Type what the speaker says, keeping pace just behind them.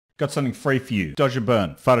Got something free for you. Dodge and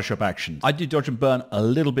burn, Photoshop action. I do dodge and burn a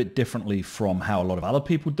little bit differently from how a lot of other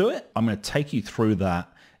people do it. I'm going to take you through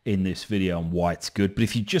that in this video and why it's good. But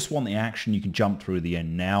if you just want the action, you can jump through the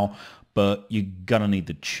end now, but you're going to need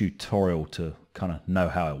the tutorial to kind of know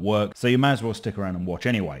how it works. So you may as well stick around and watch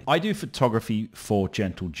anyway. I do photography for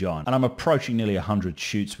Gentle Giant and I'm approaching nearly 100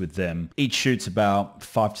 shoots with them. Each shoot's about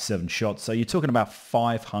 5 to 7 shots. So you're talking about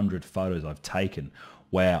 500 photos I've taken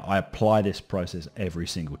where I apply this process every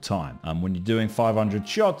single time. When you're doing 500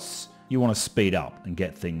 shots, you want to speed up and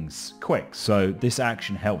get things quick. So this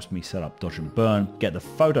action helps me set up dodge and burn, get the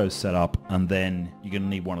photos set up, and then you're going to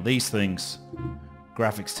need one of these things,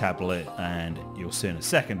 graphics tablet, and you'll see in a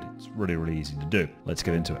second, it's really, really easy to do. Let's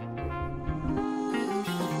get into it.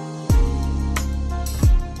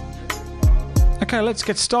 Okay, let's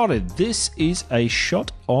get started. This is a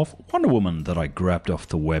shot of Wonder Woman that I grabbed off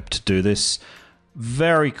the web to do this.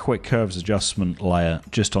 Very quick curves adjustment layer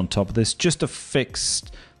just on top of this, just to fix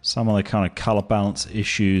some of the kind of color balance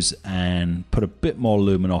issues and put a bit more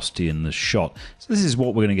luminosity in the shot. So this is what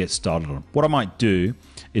we're going to get started on. What I might do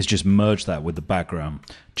is just merge that with the background,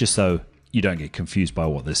 just so you don't get confused by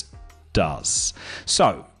what this does.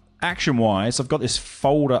 So action-wise, I've got this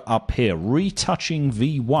folder up here, Retouching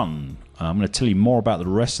V1. I'm going to tell you more about the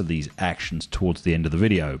rest of these actions towards the end of the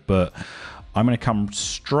video, but I'm going to come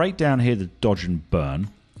straight down here to dodge and burn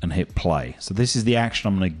and hit play. So this is the action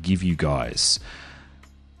I'm going to give you guys.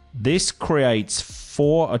 This creates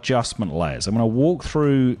 4 adjustment layers. I'm going to walk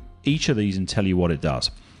through each of these and tell you what it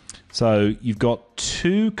does. So you've got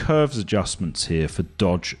 2 curves adjustments here for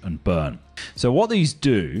dodge and burn. So what these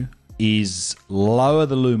do is lower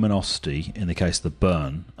the luminosity in the case of the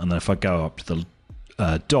burn, and then if I go up to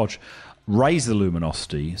the dodge, raise the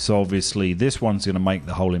luminosity. So obviously this one's going to make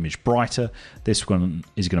the whole image brighter. This one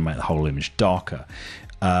is going to make the whole image darker.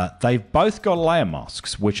 They've both got layer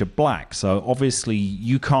masks, which are black. So obviously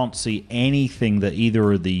you can't see anything that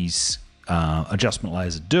either of these adjustment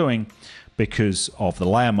layers are doing because of the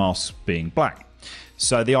layer masks being black.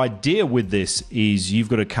 So the idea with this is you've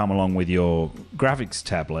got to come along with your graphics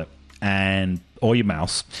tablet or your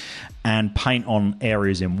mouse and paint on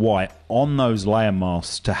areas in white on those layer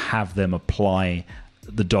masks to have them apply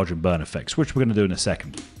the dodge and burn effects, which we're going to do in a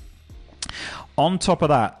second. On top of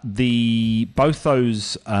that, both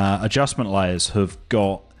those adjustment layers have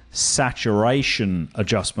got saturation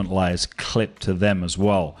adjustment layers clipped to them as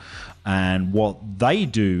well. And what they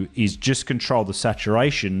do is just control the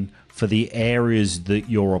saturation for the areas that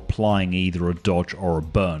you're applying either a dodge or a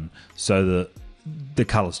burn so that the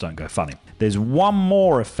colors don't go funny. There's one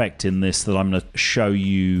more effect in this that I'm going to show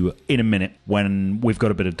you in a minute when we've got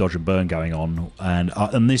a bit of dodge and burn going on,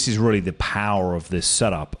 and this is really the power of this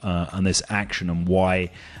setup and this action, and why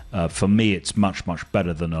for me it's much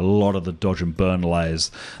better than a lot of the dodge and burn layers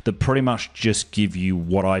that pretty much just give you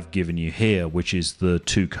what I've given you here, which is the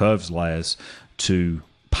 2 curves layers to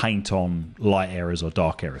paint on light areas or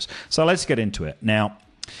dark areas. So let's get into it. Now,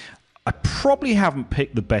 I probably haven't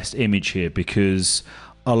picked the best image here because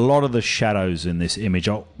a lot of the shadows in this image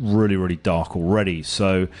are really, really dark already.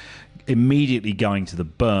 So immediately going to the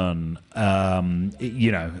burn,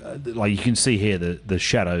 you know, like you can see here, the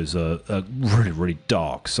shadows are really, really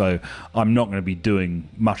dark. So I'm not going to be doing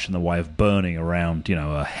much in the way of burning around, you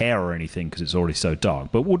know, a hair or anything because it's already so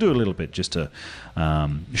dark. But we'll do a little bit just to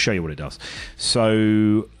show you what it does.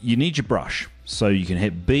 So you need your brush. So you can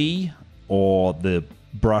hit B or the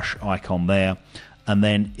brush icon there, and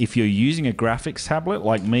then if you're using a graphics tablet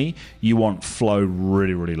like me, you want flow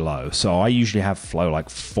really, really low. So I usually have flow like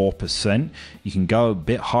 4%. You can go a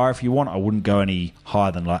bit higher if you want. I wouldn't go any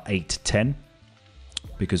higher than like 8 to 10,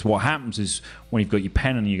 because what happens is when you've got your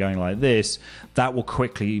pen and you're going like this, that will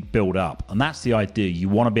quickly build up, and that's the idea. You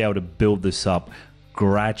want to be able to build this up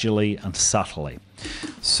gradually and subtly.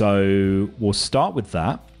 So we'll start with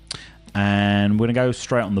that. And we're going to go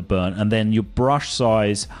straight on the burn, and then your brush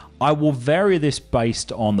size, I will vary this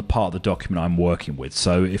based on the part of the document I'm working with.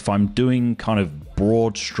 So if I'm doing kind of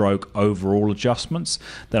broad stroke overall adjustments,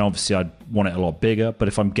 then obviously I'd want it a lot bigger. But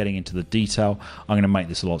if I'm getting into the detail, I'm going to make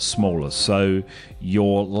this a lot smaller. So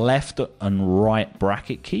your left and right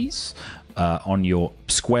bracket keys on your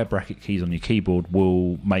square bracket keys on your keyboard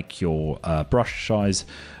will make your brush size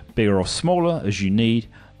bigger or smaller as you need.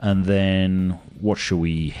 And then what should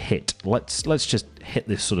we hit? Let's just hit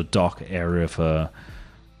this sort of darker area for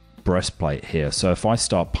breastplate here. So if I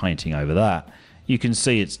start painting over that, you can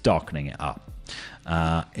see it's darkening it up.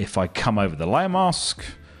 If I come over the layer mask,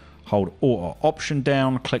 hold Alt or Option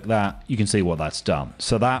down, click that, you can see what that's done.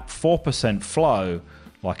 So that 4% flow,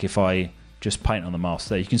 like if I just paint on the mask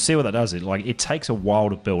there, you can see what that does. It takes a while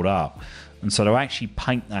to build up. And so to actually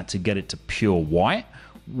paint that to get it to pure white,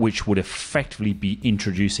 which would effectively be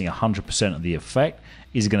introducing 100% of the effect,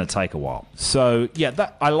 is going to take a while. So yeah,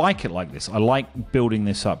 I like it like this. I like building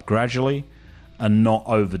this up gradually and not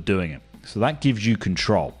overdoing it. So that gives you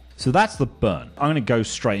control. So that's the burn. I'm going to go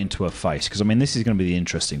straight into her face because I mean this is going to be the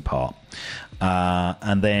interesting part.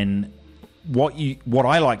 And then what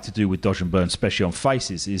I like to do with dodge and burn, especially on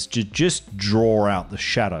faces, is to just draw out the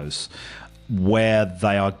shadows where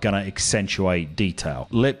they are going to accentuate detail.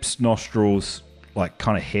 Lips, nostrils, like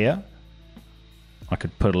kind of here. I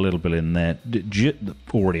could put a little bit in there.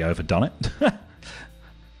 Already overdone it.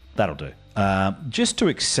 That'll do. Just to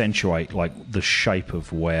accentuate like the shape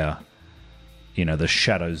of where, you know, the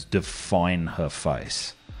shadows define her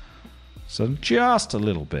face. So just a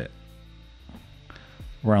little bit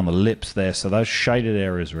around the lips there. So those shaded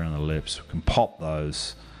areas around the lips, we can pop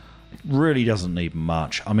those. It really doesn't need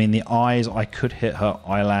much. I mean, the eyes, I could hit her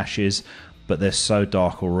eyelashes, but they're so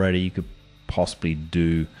dark already. You could possibly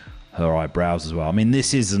do her eyebrows as well. I mean,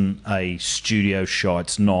 this isn't a studio shot.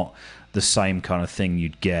 It's not the same kind of thing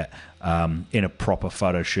you'd get in a proper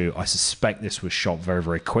photo shoot. I suspect this was shot very,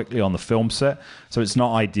 very quickly on the film set, so it's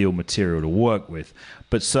not ideal material to work with.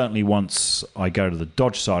 But certainly once I go to the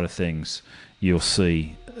dodge side of things, you'll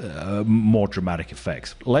see more dramatic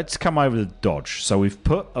effects. Let's come over to the dodge. So we've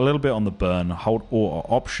put a little bit on the burn, hold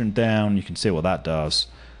Option down, you can see what that does.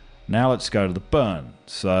 Now let's go to the burn.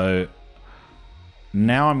 So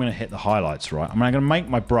now I'm going to hit the highlights, right? I'm going to make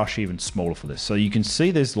my brush even smaller for this. So you can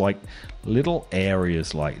see there's like little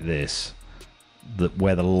areas like this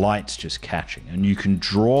where the light's just catching, and you can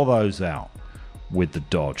draw those out with the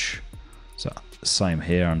dodge. So same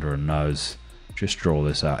here under her nose. Just draw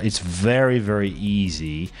this out. It's very, very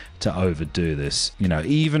easy to overdo this. You know,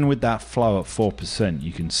 even with that flow at 4%,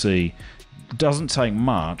 you can see it doesn't take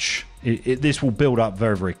much. This will build up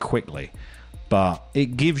very, very quickly. But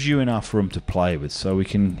it gives you enough room to play with, so we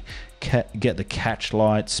can get the catch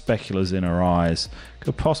light, speculas in her eyes.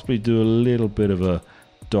 Could possibly do a little bit of a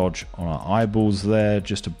dodge on her eyeballs there,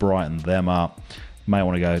 just to brighten them up. You may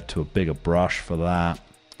want to go to a bigger brush for that.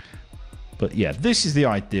 But yeah, this is the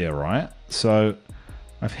idea, right? So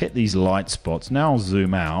I've hit these light spots. Now I'll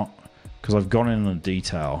zoom out because I've gone in on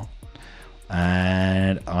detail.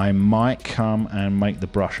 And I might come and make the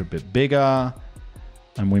brush a bit bigger.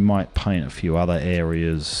 And we might paint a few other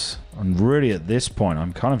areas. And really at this point,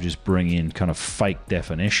 I'm kind of just bringing in kind of fake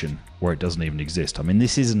definition where it doesn't even exist. I mean,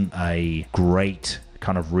 this isn't a great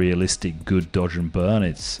kind of realistic good dodge and burn.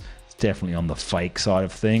 It's definitely on the fake side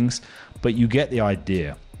of things, but you get the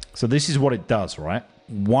idea. So this is what it does, right?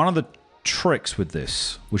 One of the tricks with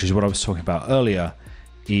this, which is what I was talking about earlier,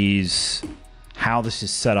 is how this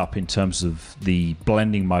is set up in terms of the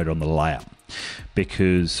blending mode on the layer.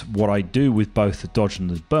 Because what I do with both the dodge and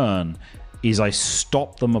the burn is I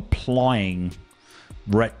stop them applying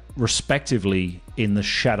respectively in the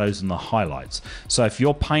shadows and the highlights. So if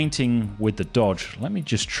you're painting with the dodge, let me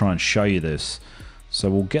just try and show you this. So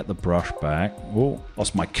we'll get the brush back. Oh,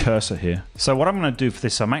 lost my cursor here. So what I'm going to do for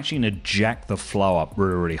this, I'm actually going to jack the flow up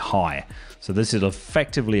really, really high. So this will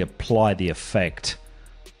effectively apply the effect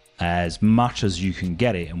as much as you can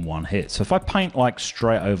get it in one hit. So if I paint like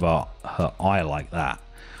straight over her eye like that,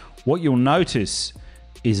 what you'll notice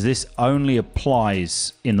is this only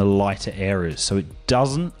applies in the lighter areas. So it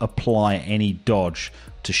doesn't apply any dodge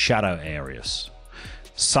to shadow areas.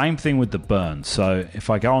 Same thing with the burn. So if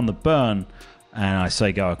I go on the burn and I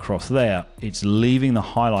say go across there, it's leaving the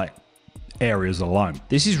highlight areas alone.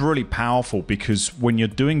 This is really powerful because when you're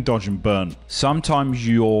doing dodge and burn, sometimes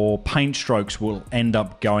your paint strokes will end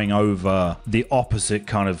up going over the opposite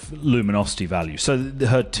kind of luminosity value. So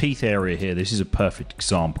her teeth area here, this is a perfect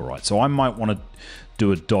example, right? So I might want to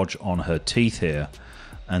do a dodge on her teeth here,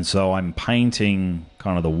 and so I'm painting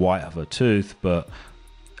kind of the white of her tooth, but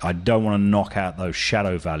I don't want to knock out those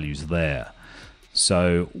shadow values there.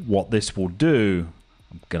 So what this will do,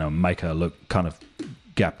 I'm going to make her look kind of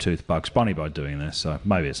gap-toothed Bugs Bunny by doing this, so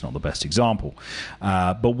maybe it's not the best example.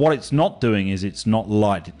 But what it's not doing is it's not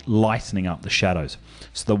lightening up the shadows.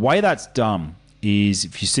 So the way that's done is,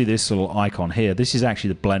 if you see this little icon here, this is actually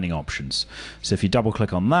the blending options. So if you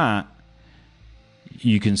double-click on that,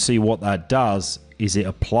 you can see what that does is it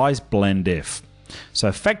applies blend if. So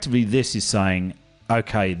effectively this is saying,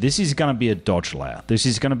 okay, this is going to be a dodge layer. This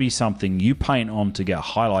is going to be something you paint on to get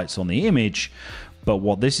highlights on the image. But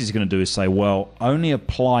what this is going to do is say, well, only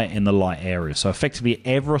apply it in the light area. So effectively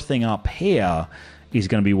everything up here is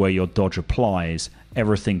going to be where your dodge applies.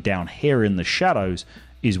 Everything down here in the shadows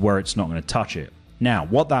is where it's not going to touch it. Now,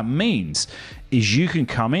 what that means is you can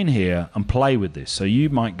come in here and play with this. So you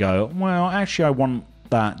might go, well, actually I want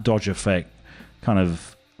that dodge effect kind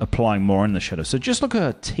of applying more in the shadow. So just look at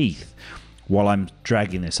her teeth while I'm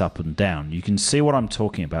dragging this up and down. You can see what I'm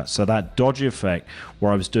talking about. So that dodgy effect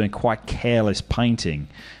where I was doing quite careless painting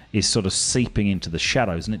is sort of seeping into the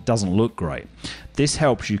shadows, and it doesn't look great. This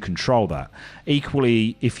helps you control that.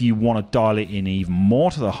 Equally, if you want to dial it in even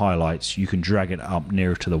more to the highlights, you can drag it up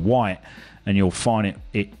nearer to the white, and you'll find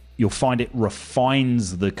it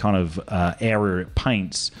refines the kind of area it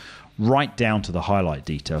paints right down to the highlight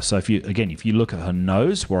detail. So if you look at her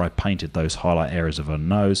nose, where I painted those highlight areas of her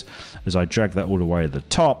nose, as I drag that all the way to the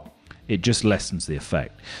top, it just lessens the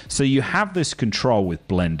effect. So you have this control with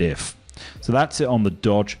blend if. So that's it on the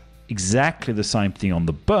dodge. Exactly the same thing on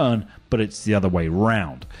the burn, but it's the other way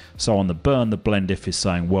round. So on the burn, the blend if is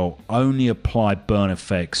saying, well, only apply burn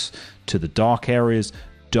effects to the dark areas,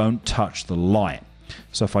 don't touch the light.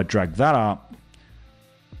 So if I drag that up,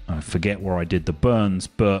 I forget where I did the burns,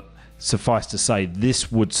 but suffice to say,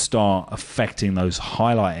 this would start affecting those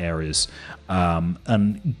highlight areas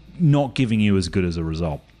and not giving you as good as a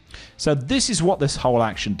result. So this is what this whole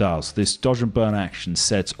action does. This dodge and burn action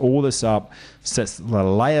sets all this up, sets the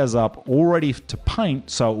layers up all ready to paint.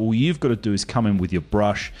 So all you've got to do is come in with your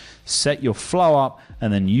brush, set your flow up,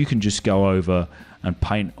 and then you can just go over and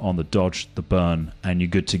paint on the dodge, the burn, and you're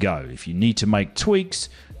good to go. If you need to make tweaks,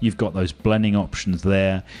 you've got those blending options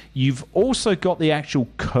there. You've also got the actual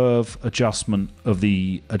curve adjustment of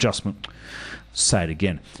the adjustment. Say it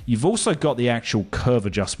again. You've also got the actual curve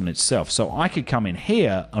adjustment itself. So I could come in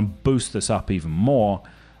here and boost this up even more,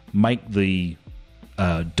 make the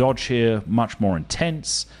dodge here much more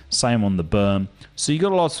intense, same on the burn. So you've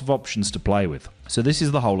got lots of options to play with. So this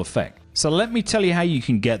is the whole effect. So let me tell you how you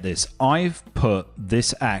can get this. I've put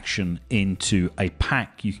this action into a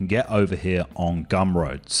pack you can get over here on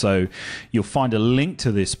Gumroad. So you'll find a link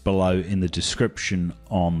to this below in the description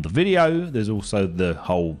on the video. There's also the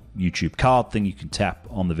whole YouTube card thing you can tap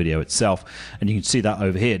on the video itself, and you can see that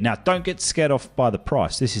over here. Now, don't get scared off by the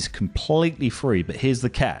price. This is completely free, but here's the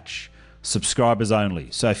catch. Subscribers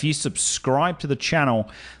only. So if you subscribe to the channel,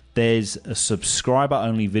 there's a subscriber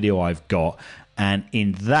only video I've got, and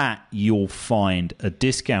in that you'll find a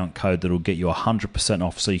discount code that will get you 100%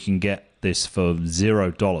 off, so you can get this for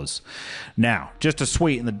 $0. Now, just to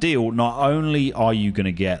sweeten the deal, not only are you going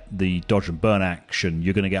to get the dodge and burn action,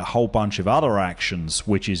 you're going to get a whole bunch of other actions,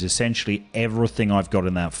 which is essentially everything I've got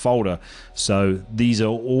in that folder. So these are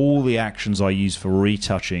all the actions I use for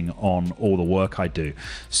retouching on all the work I do.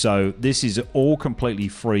 So this is all completely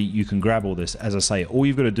free. You can grab all this. As I say, all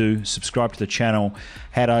you've got to do, subscribe to the channel,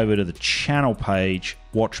 head over to the channel page,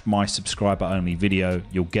 watch my subscriber only video.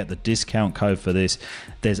 You'll get the discount code for this.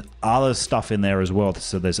 There's other stuff in there as well.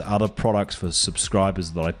 So there's other products for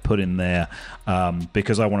subscribers that I put in there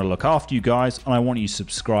because I want to look after you guys, and I want you to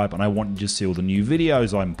subscribe, and I want you to see all the new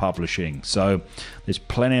videos I'm publishing. So there's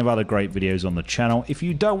plenty of other great videos on the channel. If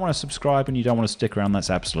you don't want to subscribe and you don't want to stick around, that's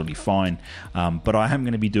absolutely fine. But I am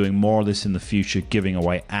going to be doing more of this in the future, giving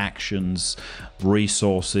away actions,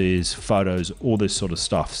 resources, photos, all this sort of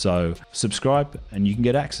stuff. So subscribe and you can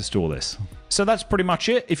get access to all this. So that's pretty much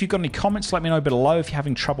it. If you've got any comments, let me know below. If you're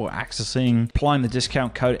having trouble accessing, applying the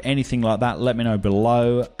discount code, anything like that, let me know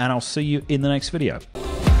below, and I'll see you in the next video.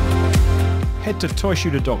 Head to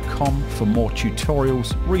ToyShooter.com for more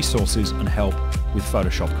tutorials, resources, and help with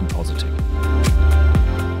Photoshop compositing.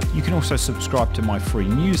 You can also subscribe to my free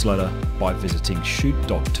newsletter by visiting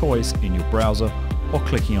shoot.toys in your browser or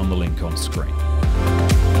clicking on the link on screen.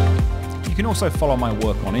 You can also follow my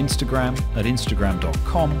work on Instagram at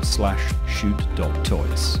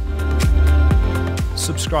instagram.com/shoot.toys.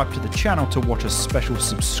 Subscribe to the channel to watch a special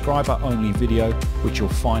subscriber-only video, which you'll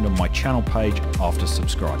find on my channel page after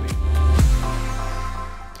subscribing.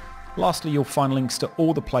 Lastly, you'll find links to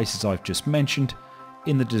all the places I've just mentioned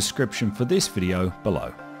in the description for this video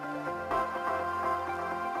below.